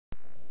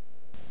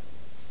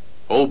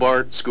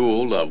Hobart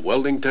School of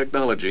Welding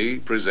Technology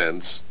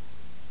presents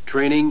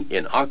Training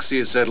in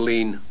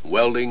Oxy-Acetylene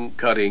Welding,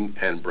 Cutting,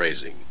 and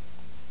Brazing.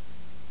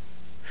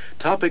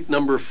 Topic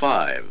number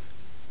 5,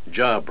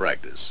 Job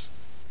Practice.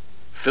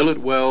 Fillet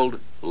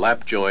weld,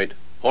 lap joint,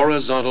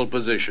 horizontal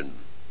position.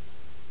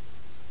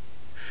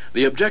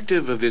 The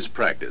objective of this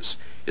practice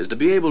is to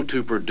be able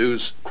to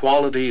produce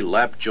quality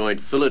lap joint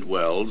fillet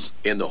welds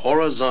in the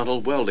horizontal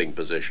welding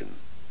position.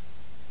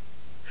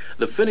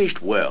 The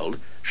finished weld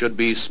should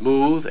be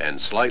smooth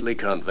and slightly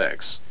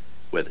convex,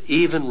 with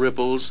even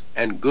ripples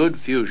and good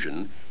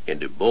fusion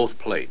into both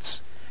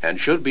plates, and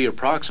should be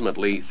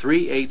approximately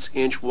 3/8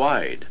 inch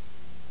wide.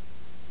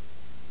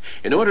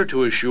 In order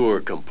to assure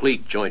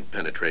complete joint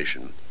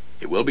penetration,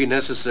 it will be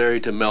necessary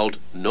to melt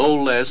no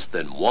less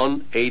than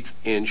 1/8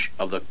 inch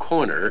of the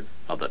corner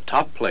of the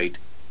top plate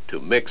to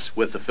mix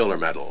with the filler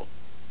metal.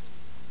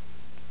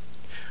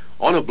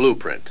 On a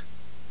blueprint,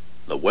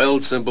 the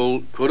weld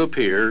symbol could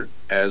appear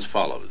as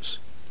follows.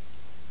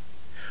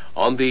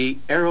 On the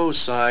arrow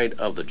side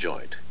of the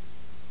joint,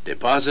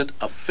 deposit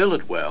a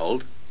fillet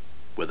weld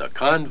with a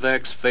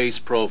convex face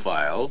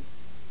profile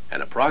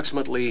and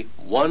approximately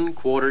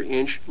 1/4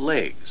 inch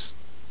legs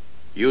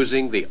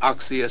using the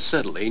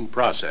oxy-acetylene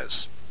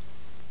process.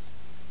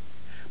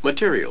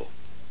 Material: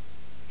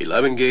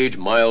 11 gauge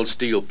mild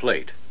steel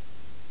plate.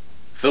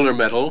 Filler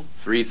metal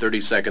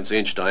 3/32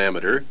 inch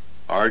diameter,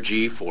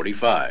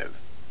 RG45.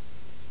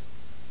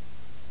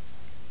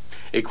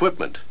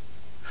 Equipment: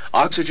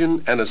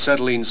 oxygen and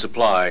acetylene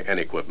supply and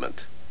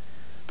equipment,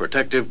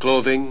 protective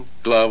clothing,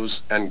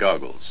 gloves and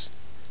goggles,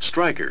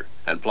 striker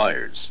and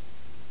pliers,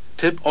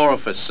 tip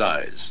orifice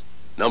size,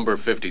 number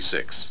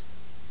 56,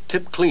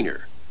 tip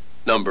cleaner,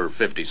 number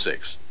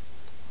 56.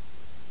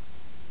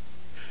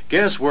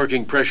 Gas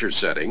working pressure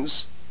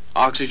settings: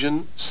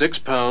 oxygen 6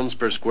 pounds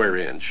per square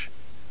inch,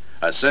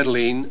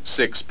 acetylene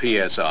 6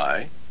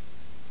 psi,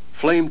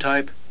 flame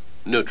type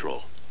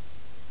neutral.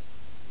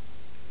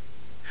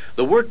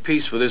 The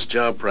workpiece for this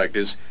job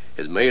practice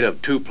is made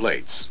of 2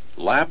 plates,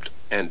 lapped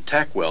and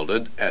tack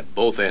welded at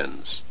both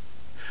ends.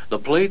 The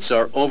plates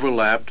are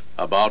overlapped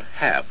about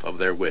half of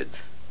their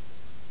width.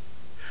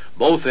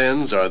 Both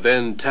ends are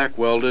then tack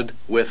welded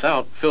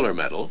without filler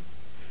metal,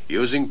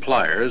 using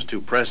pliers to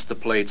press the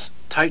plates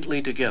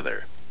tightly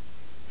together.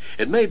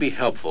 It may be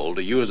helpful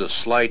to use a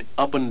slight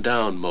up and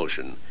down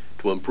motion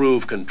to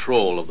improve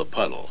control of the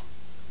puddle.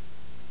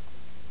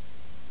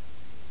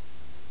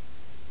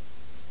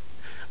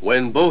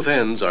 When both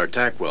ends are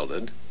tack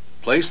welded,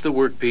 place the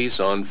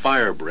workpiece on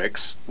fire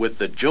bricks with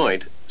the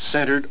joint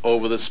centered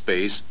over the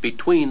space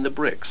between the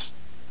bricks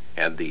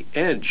and the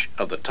edge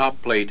of the top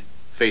plate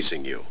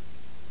facing you.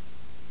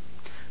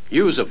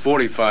 Use a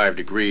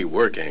 45-degree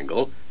work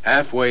angle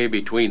halfway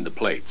between the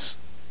plates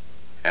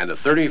and a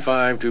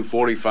 35 to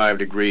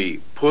 45-degree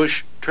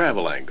push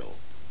travel angle.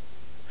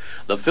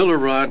 The filler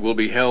rod will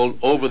be held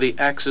over the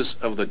axis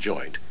of the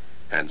joint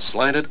and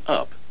slanted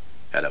up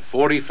at a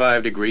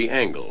 45-degree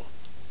angle.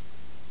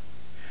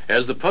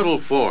 As the puddle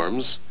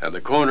forms and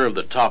the corner of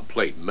the top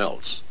plate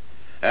melts,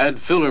 add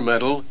filler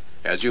metal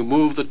as you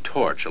move the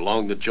torch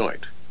along the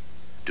joint.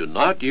 Do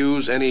not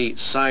use any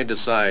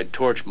side-to-side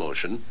torch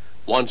motion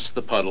once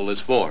the puddle is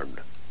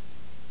formed.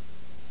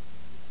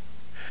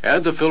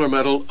 Add the filler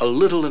metal a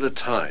little at a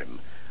time,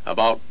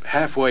 about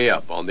halfway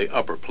up on the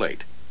upper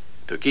plate,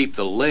 to keep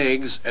the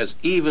legs as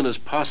even as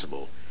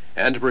possible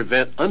and to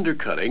prevent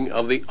undercutting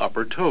of the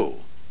upper toe.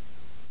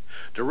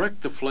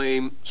 Direct the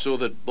flame so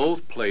that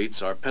both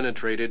plates are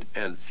penetrated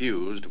and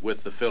fused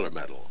with the filler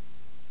metal.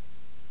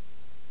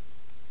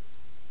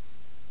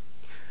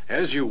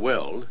 As you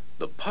weld,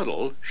 the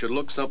puddle should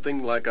look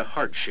something like a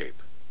heart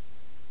shape.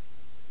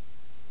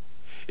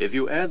 If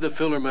you add the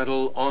filler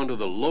metal onto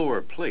the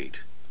lower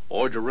plate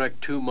or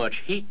direct too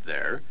much heat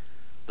there,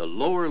 the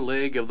lower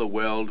leg of the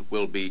weld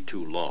will be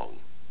too long.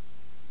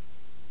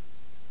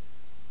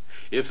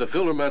 If the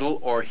filler metal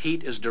or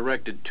heat is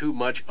directed too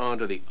much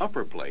onto the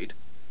upper plate,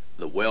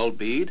 the weld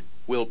bead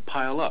will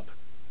pile up.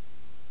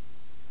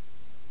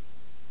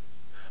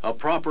 A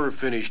proper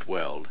finished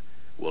weld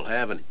will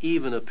have an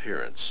even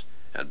appearance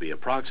and be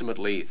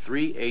approximately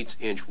 3/8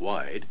 inch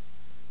wide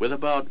with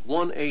about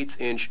 1/8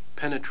 inch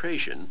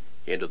penetration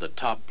into the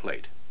top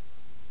plate.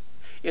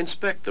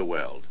 Inspect the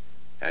weld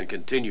and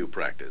continue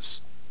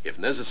practice. If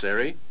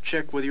necessary,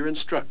 check with your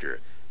instructor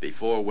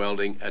before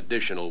welding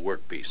additional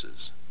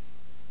workpieces.